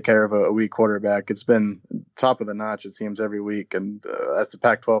take care of a weak quarterback. It's been top of the notch, it seems, every week. And as the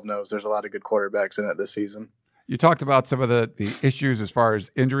Pac-12 knows, there's a lot of good quarterbacks in it this season. You talked about some of the issues as far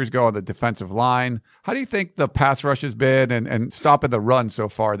as injuries go on the defensive line. How do you think the pass rush has been and stopping the run so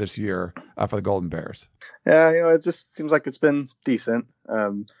far this year for the Golden Bears? Yeah, it just seems like it's been decent.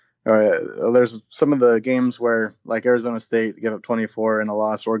 There's some of the games where, like Arizona State give up 24 in a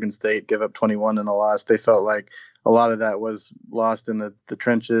loss, Oregon State give up 21 in a loss. They felt like a lot of that was lost in the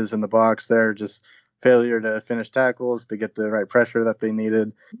trenches in the box there, just failure to finish tackles, to get the right pressure that they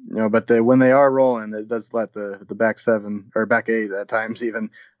needed. But when they are rolling, it does let the back seven or back eight at times even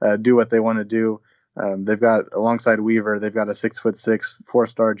do what they want to do. They've got, alongside Weaver, they've got a 6'6"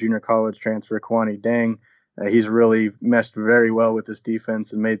 4-star junior college transfer, Kwani Dang. He's really meshed very well with this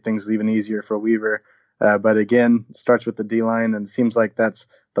defense and made things even easier for Weaver. But again, starts with the D-line, and it seems like that's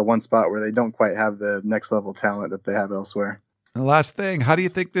the one spot where they don't quite have the next level talent that they have elsewhere. And the last thing, how do you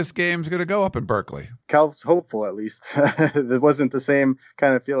think this game's going to go up in Berkeley? Cal's hopeful, at least. It wasn't the same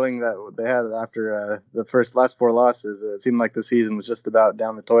kind of feeling that they had after the last four losses. It seemed like the season was just about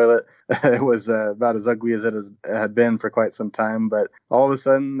down the toilet. It was about as ugly as it had been for quite some time. But all of a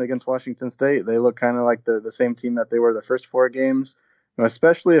sudden, against Washington State, they look kind of like the same team that they were the first four games.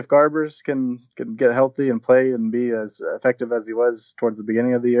 Especially if Garbers can get healthy and play and be as effective as he was towards the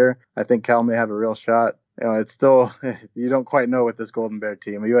beginning of the year, I think Cal may have a real shot. It's still, you don't quite know with this Golden Bear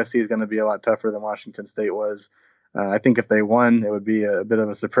team. USC is going to be a lot tougher than Washington State was. I think if they won, it would be a bit of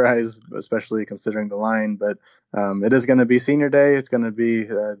a surprise, especially considering the line. But it is going to be senior day. It's going to be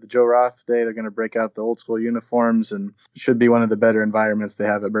the Joe Roth day. They're going to break out the old school uniforms, and it should be one of the better environments they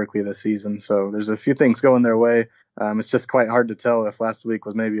have at Berkeley this season. So there's a few things going their way. It's just quite hard to tell if last week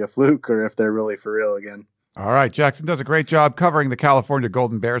was maybe a fluke or if they're really for real again. All right. Jackson does a great job covering the California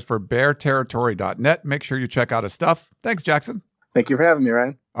Golden Bears for BearTerritory.net. Make sure you check out his stuff. Thanks, Jackson. Thank you for having me,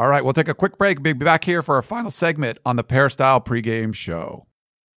 Ryan. All right. We'll take a quick break. We'll be back here for our final segment on the Peristyle pregame show.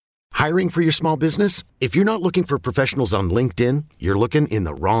 Hiring for your small business? If you're not looking for professionals on LinkedIn, you're looking in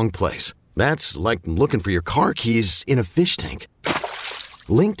the wrong place. That's like looking for your car keys in a fish tank.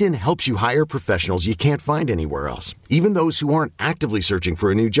 LinkedIn helps you hire professionals you can't find anywhere else, even those who aren't actively searching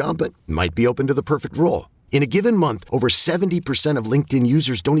for a new job but might be open to the perfect role. In a given month, over 70% of LinkedIn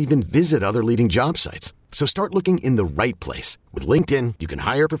users don't even visit other leading job sites. So start looking in the right place. With LinkedIn, you can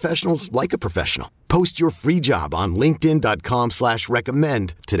hire professionals like a professional. Post your free job on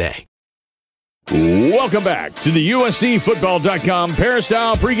linkedin.com/recommend today. Welcome back to the USCFootball.com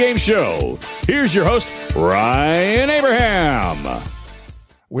Peristyle pregame show. Here's your host, Ryan Abraham.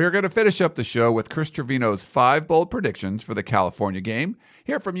 We're going to finish up the show with Chris Trevino's 5 bold predictions for the California game.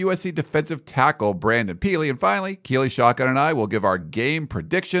 Hear from USC defensive tackle Brandon Peely. And finally, Keely Shotgun and I will give our game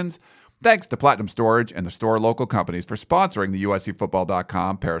predictions. Thanks to Platinum Storage and the store local companies for sponsoring the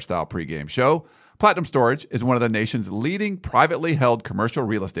USCFootball.com Peristyle pregame show. Platinum Storage is one of the nation's leading privately held commercial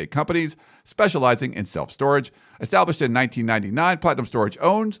real estate companies specializing in self-storage. Established in 1999, Platinum Storage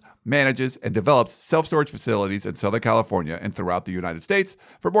owns, manages, and develops self-storage facilities in Southern California and throughout the United States.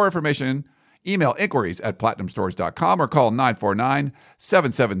 For more information, email inquiries at platinumstorage.com or call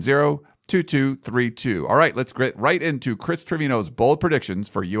 949-770-2232. All right, let's get right into Chris Trevino's bold predictions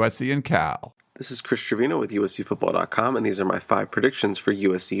for USC and Cal. This is Chris Trevino with USCFootball.com, and these are my 5 predictions for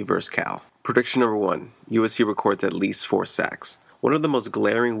USC versus Cal. Prediction number 1, USC records at least 4 sacks. One of the most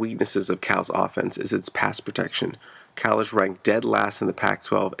glaring weaknesses of Cal's offense is its pass protection. Cal is ranked dead last in the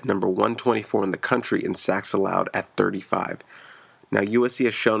Pac-12 and number 124 in the country in sacks allowed at 35. Now, USC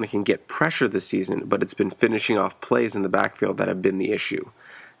has shown it can get pressure this season, but it's been finishing off plays in the backfield that have been the issue.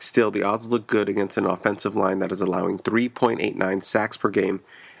 Still, the odds look good against an offensive line that is allowing 3.89 sacks per game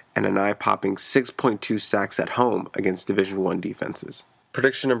and an eye-popping 6.2 sacks at home against Division I defenses.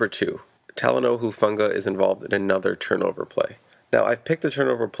 Prediction number 2. Talanoa Hufanga is involved in another turnover play. Now, I've picked a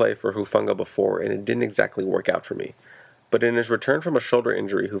turnover play for Hufanga before, and it didn't exactly work out for me. but in his return from a shoulder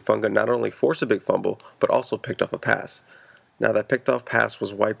injury, Hufanga not only forced a big fumble, but also picked off a pass. Now, that picked-off pass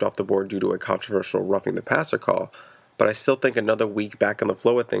was wiped off the board due to a controversial roughing the passer call, but I still think another week back in the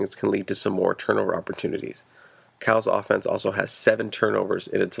flow of things can lead to some more turnover opportunities. Cal's offense also has 7 turnovers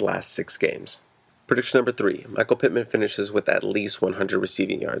in its last 6 games. Prediction number 3, Michael Pittman finishes with at least 100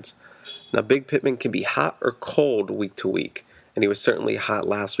 receiving yards. Now, Big Pittman can be hot or cold week to week, and he was certainly hot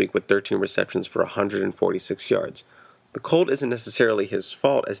last week with 13 receptions for 146 yards. The cold isn't necessarily his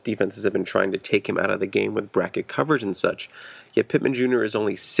fault, as defenses have been trying to take him out of the game with bracket coverage and such, yet Pittman Jr. is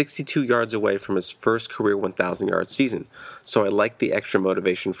only 62 yards away from his first career 1,000-yard season, so I like the extra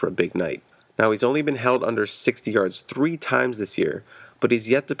motivation for a big night. Now, he's only been held under 60 yards 3 times this year, but he's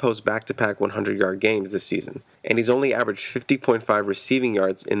yet to post back-to-back 100-yard games this season, and he's only averaged 50.5 receiving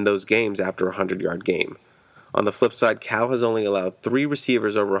yards in those games after a 100-yard game. On the flip side, Cal has only allowed 3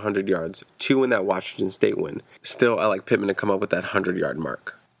 receivers over 100 yards, 2 in that Washington State win. Still, I like Pittman to come up with that 100-yard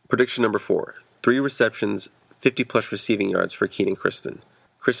mark. Prediction number 4, 3 receptions, 50-plus receiving yards for Keenan Christon.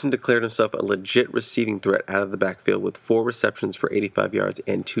 Christon declared himself a legit receiving threat out of the backfield with 4 receptions for 85 yards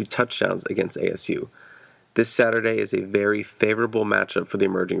and 2 touchdowns against ASU. This Saturday is a very favorable matchup for the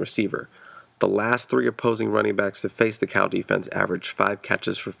emerging receiver. The last 3 opposing running backs to face the Cal defense averaged 5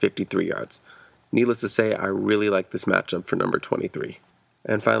 catches for 53 yards. Needless to say, I really like this matchup for number 23.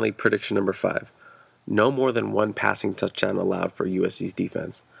 And finally, prediction number 5. No more than 1 passing touchdown allowed for USC's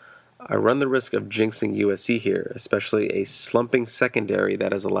defense. I run the risk of jinxing USC here, especially a slumping secondary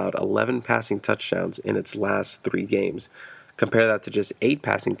that has allowed 11 passing touchdowns in its last 3 games. Compare that to just 8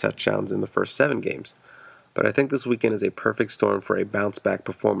 passing touchdowns in the first 7 games. But I think this weekend is a perfect storm for a bounce-back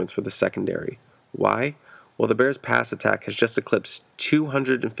performance for the secondary. Why? Well, the Bears' pass attack has just eclipsed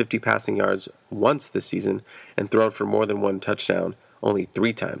 250 passing yards once this season and thrown for more than 1 touchdown only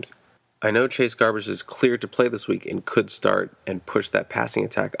 3 times. I know Chase Garbers is cleared to play this week and could start and push that passing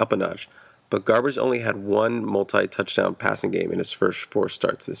attack up a notch, but Garbers only had 1 multi-touchdown passing game in his first 4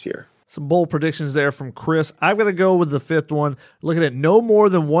 starts this year. Some bold predictions there from Chris. I've got to go with the 5th one. Looking at no more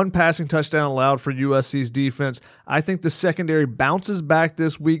than 1 passing touchdown allowed for USC's defense. I think the secondary bounces back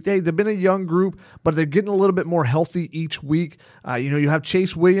this week. They've been a young group, but they're getting a little bit more healthy each week. You have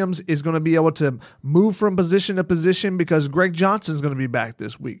Chase Williams is going to be able to move from position to position because Greg Johnson's going to be back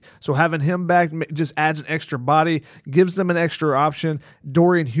this week. So having him back just adds an extra body, gives them an extra option.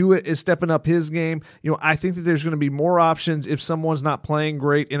 Dorian Hewitt is stepping up his game. I think that there's going to be more options if someone's not playing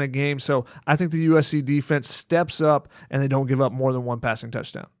great in a game. So I think the USC defense steps up and they don't give up more than 1 passing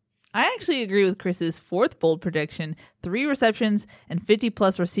touchdown. I actually agree with Chris's 4th bold prediction, 3 receptions and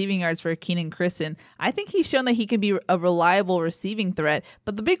 50-plus receiving yards for Keenan Christon. I think he's shown that he can be a reliable receiving threat,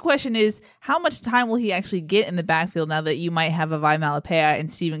 but the big question is, how much time will he actually get in the backfield now that you might have Avai Malapea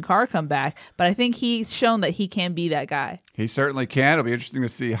and Stephen Carr come back? But I think he's shown that he can be that guy. He certainly can. It'll be interesting to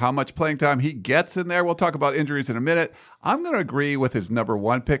see how much playing time he gets in there. We'll talk about injuries in a minute. I'm going to agree with his number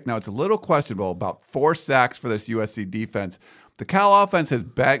 1 pick. Now, it's a little questionable, about 4 sacks for this USC defense. The Cal offense has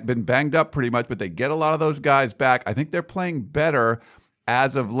been banged up pretty much, but they get a lot of those guys back. I think they're playing better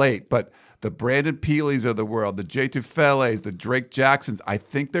as of late, but the Brandon Peelys of the world, the Jay Tufeles, the Drake Jacksons, I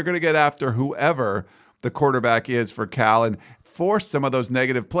think they're going to get after whoever the quarterback is for Cal and force some of those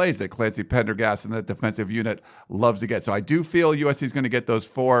negative plays that Clancy Pendergast and the defensive unit loves to get. So I do feel USC is going to get those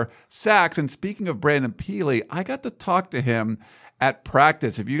 4 sacks. And speaking of Brandon Peely, I got to talk to him at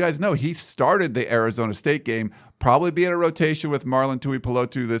practice. If you guys know, he started the Arizona State game, probably be in a rotation with Marlon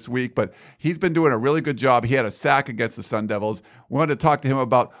Tuipulotu this week, but he's been doing a really good job. He had a sack against the Sun Devils. We wanted to talk to him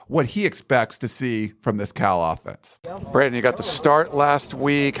about what he expects to see from this Cal offense. Brandon, you got the start last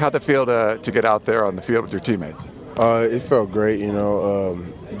week. How'd it feel to get out there on the field with your teammates? It felt great,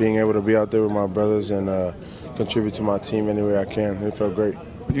 being able to be out there with my brothers and contribute to my team any way I can. It felt great.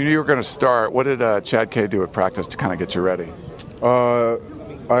 You knew you were going to start. What did Chad K do at practice to kind of get you ready?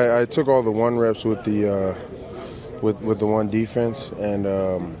 I took all the 1 reps with the with the 1 defense, and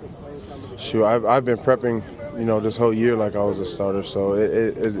I've been prepping, this whole year like I was a starter, so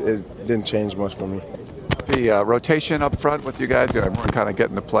it didn't change much for me. The rotation up front with you guys, everyone kind of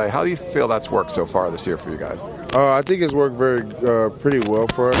getting to play. How do you feel that's worked so far this year for you guys? I think it's worked pretty well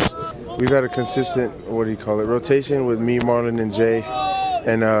for us. We've had a consistent, rotation with me, Marlon, and Jay.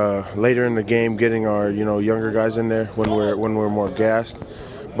 And later in the game, getting our younger guys in there when we're more gassed.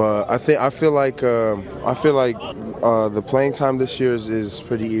 But I feel like the playing time this year is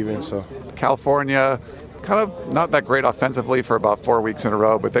pretty even. So California, kind of not that great offensively for about 4 weeks in a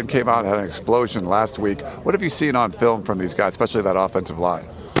row, but then came out and had an explosion last week. What have you seen on film from these guys, especially that offensive line?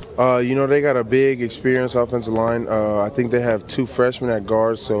 They got a big, experienced offensive line. I think they have 2 freshmen at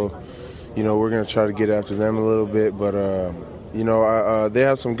guards, so you know, we're going to try to get after them a little bit. But, you know, they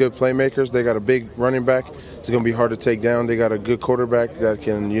have some good playmakers. They got a big running back. It's going to be hard to take down. They got a good quarterback that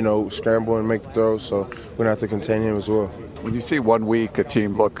can, you know, scramble and make the throws. So we're going to have to contain him as well. When you see 1 week a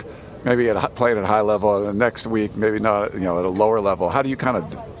team look maybe playing at a high level, and the next week maybe not, you know, at a lower level, how do you kind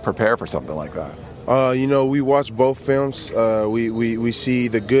of prepare for something like that? You know, we watch both films. We see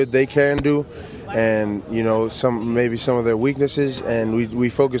the good they can do, and you know, maybe some of their weaknesses, and we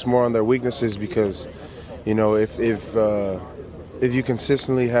focus more on their weaknesses because, you know, if you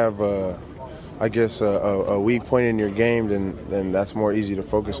consistently have a weak point in your game, then that's more easy to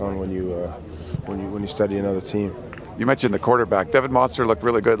focus on when you study another team. You mentioned the quarterback. Devin Monster looked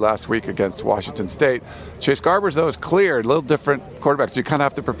really good last week against Washington State. Chase Garbers, though, is cleared. A little different quarterbacks. Do you kind of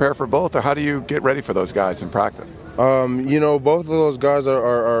have to prepare for both, or how do you get ready for those guys in practice? You know, both of those guys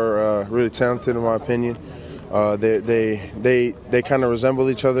are really talented, in my opinion. They kind of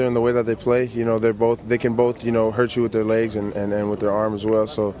resemble each other in the way that they play. You know, they can both, you know, hurt you with their legs and with their arm as well.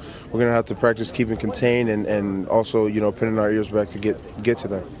 So we're going to have to practice keeping contained and also, you know, pinning our ears back to get to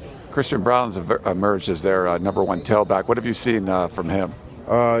them. Christian Brown's emerged as their number one tailback. What have you seen from him?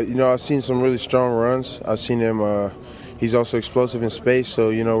 You know, I've seen some really strong runs. I've seen him. He's also explosive in space.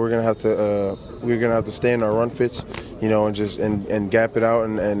 So you know, we're gonna have to stay in our run fits. You know, and just and gap it out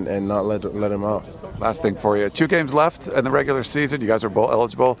and not let him out. Last thing for you: 2 games left in the regular season. You guys are bowl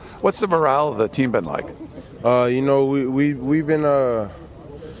eligible. What's the morale of the team been like? You know, we've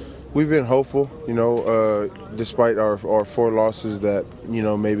been hopeful, you know, despite our 4 losses that, you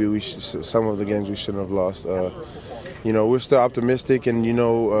know, maybe some of the games we shouldn't have lost. You know, we're still optimistic, and, you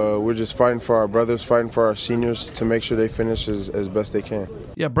know, we're just fighting for our brothers, fighting for our seniors to make sure they finish as best they can.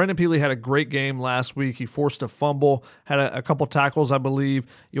 Yeah, Brendan Peely had a great game last week. He forced a fumble, had a couple tackles, I believe.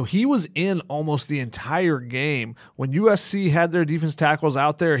 You know, he was in almost the entire game. When USC had their defense tackles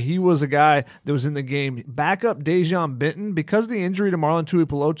out there, he was a guy that was in the game. Backup Dejon Benton, because of the injury to Marlon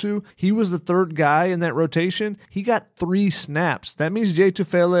Tuipulotu, he was the 3rd guy in that rotation. He got 3 snaps. That means Jay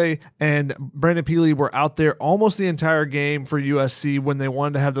Tufele and Brendan Peely were out there almost the entire game for USC when they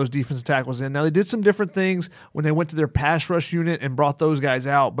wanted to have those defensive tackles in. Now, they did some different things when they went to their pass rush unit and brought those guys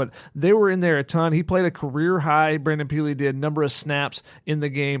out, but they were in there a ton. He played a career high, Brendan Peely did, number of snaps in the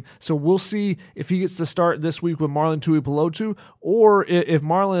game. So we'll see if he gets to start this week with Marlon Tuipulotu, or if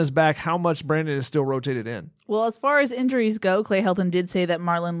Marlon is back, how much Brandon is still rotated in. Well, as far as injuries go, Clay Helton did say that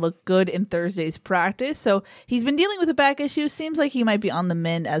Marlon looked good in Thursday's practice, so he's been dealing with a back issue. Seems like he might be on the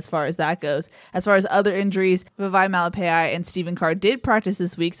mend as far as that goes. As far as other injuries, Vavae Malepeai and Stephen Carr did practice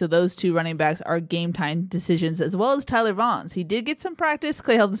this week, so those 2 running backs are game-time decisions, as well as Tyler Vaughns. He did get some practice.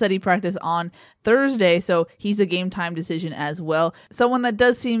 Clay Helton said he practiced on Thursday, so he's a game-time decision as well. Someone that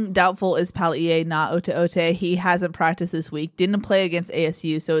does seem doubtful is Palaie Gaoteote. He hasn't practiced this week, didn't play against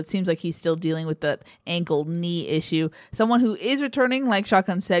ASU, so it seems like he's still dealing with that ankle knee issue. Someone who is returning, like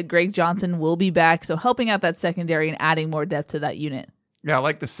Shotgun said, Greg Johnson will be back, so helping out that secondary and adding more depth to that unit. Yeah, I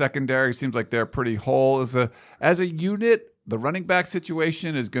like the secondary. Seems like they're pretty whole as a unit. The running back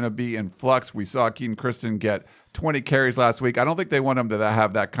situation is going to be in flux. We saw Keaton Christon get 20 carries last week. I don't think they want him to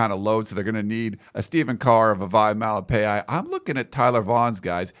have that kind of load, so they're going to need a Stephen Carr, a Vavae Malepeai. I'm looking at Tyler Vaughns,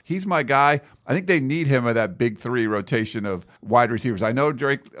 guys. He's my guy. I think they need him in that big 3 rotation of wide receivers. I know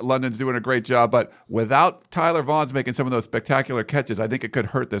Drake London's doing a great job, but without Tyler Vaughns making some of those spectacular catches, I think it could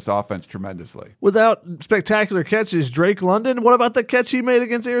hurt this offense tremendously. Without spectacular catches, Drake London, what about the catch he made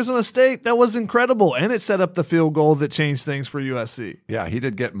against Arizona State? That was incredible, and it set up the field goal that changed things for USC. Yeah, he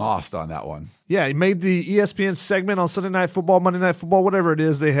did get mossed on that one. Yeah, he made the ESPN segment on Sunday Night Football, Monday Night Football, whatever it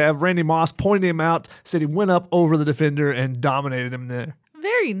is they have. Randy Moss pointed him out, said he went up over the defender and dominated him there.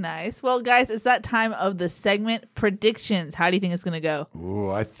 Very nice. Well, guys, it's that time of the segment. Predictions. How do you think it's going to go?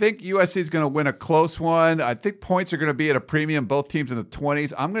 Ooh, I think USC is going to win a close one. I think points are going to be at a premium, both teams in the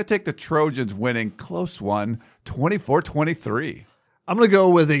 20s. I'm going to take the Trojans winning close one, 24-23. I'm going to go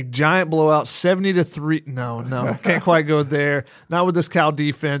with a giant blowout, 70-3. No, can't quite go there. Not with this Cal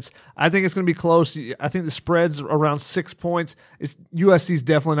defense. I think it's going to be close. I think the spread's around 6 points. USC's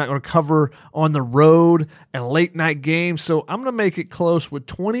definitely not going to cover on the road and late night games. So I'm going to make it close with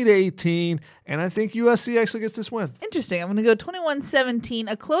 20-18, and I think USC actually gets this win. Interesting. I'm going to go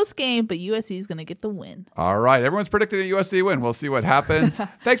 21-17, a close game, but USC is going to get the win. All right. Everyone's predicting a USC win. We'll see what happens.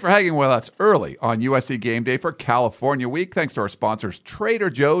 Thanks for hanging with us early on USC Game Day for California Week. Thanks to our sponsors,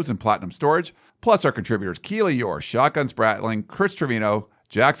 Trader Joe's and Platinum Storage, plus our contributors, Keely Eure, Shotgun Spratling, Chris Trevino,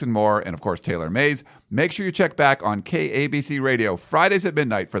 Jackson Moore, and of course, Taylor Mays. Make sure you check back on KABC Radio Fridays at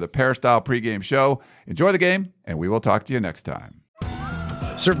midnight for the Peristyle pregame show. Enjoy the game, and we will talk to you next time.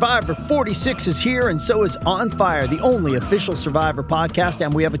 Survivor 46 is here, and so is On Fire, the only official Survivor podcast,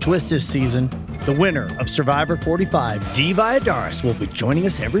 and we have a twist this season. The winner of Survivor 45, Dee Valladares, will be joining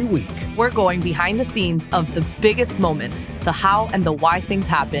us every week. We're going behind the scenes of the biggest moments, the how and the why things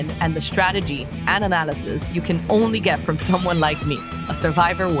happen, and the strategy and analysis you can only get from someone like me, a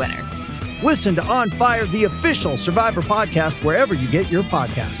Survivor winner. Listen to On Fire, the official Survivor podcast, wherever you get your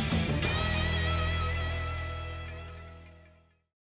podcasts.